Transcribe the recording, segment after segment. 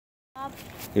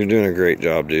You're doing a great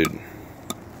job, dude.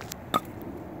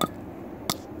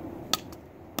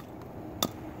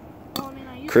 Well,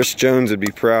 I mean, Chris Jones would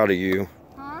be proud of you.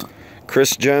 Huh?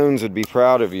 Chris Jones would be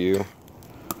proud of you.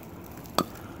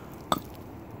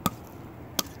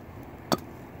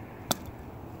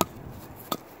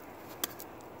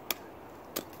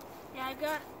 Yeah, I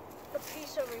got a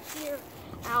piece over here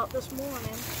out this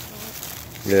morning.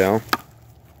 Yeah.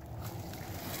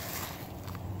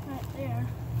 Right there.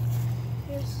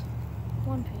 Here's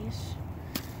one piece.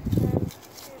 And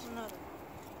here's another.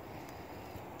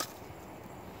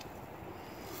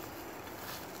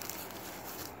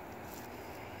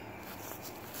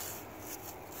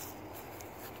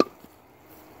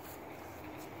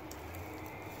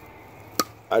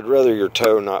 I'd rather your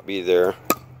toe not be there,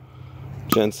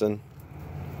 Jensen.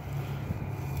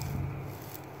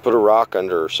 Put a rock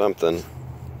under or something.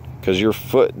 Because your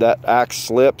foot, that axe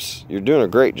slips. You're doing a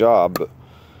great job, but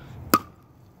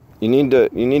you need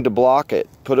to block it.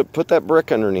 Put that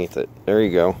brick underneath it. There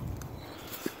you go.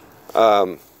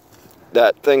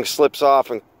 That thing slips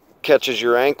off and catches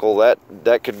your ankle.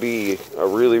 That could be a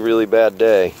really, really bad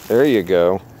day. There you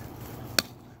go.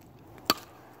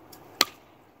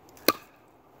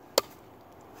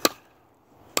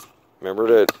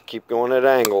 Remember to keep going at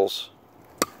angles.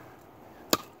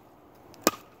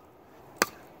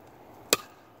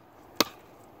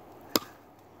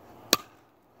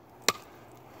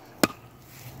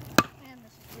 Man,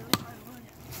 this is really hard wood.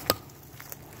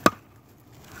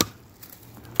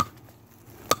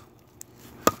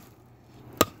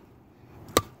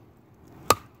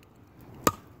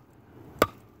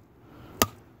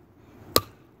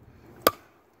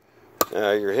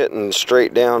 You're hitting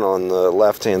straight down on the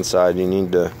left-hand side. You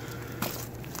need to...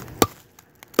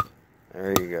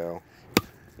 There you go.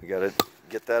 You gotta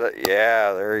get that...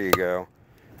 Yeah, there you go.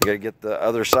 You gotta get the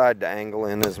other side to angle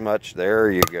in as much. There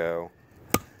you go.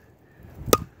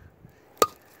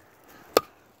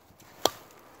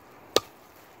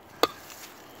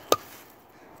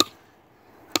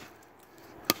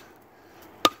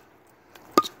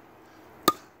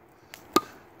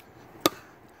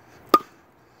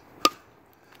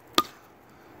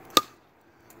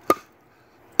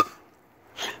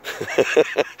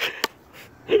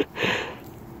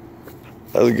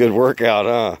 That was a good workout,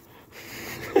 huh?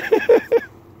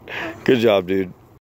 Good job, dude.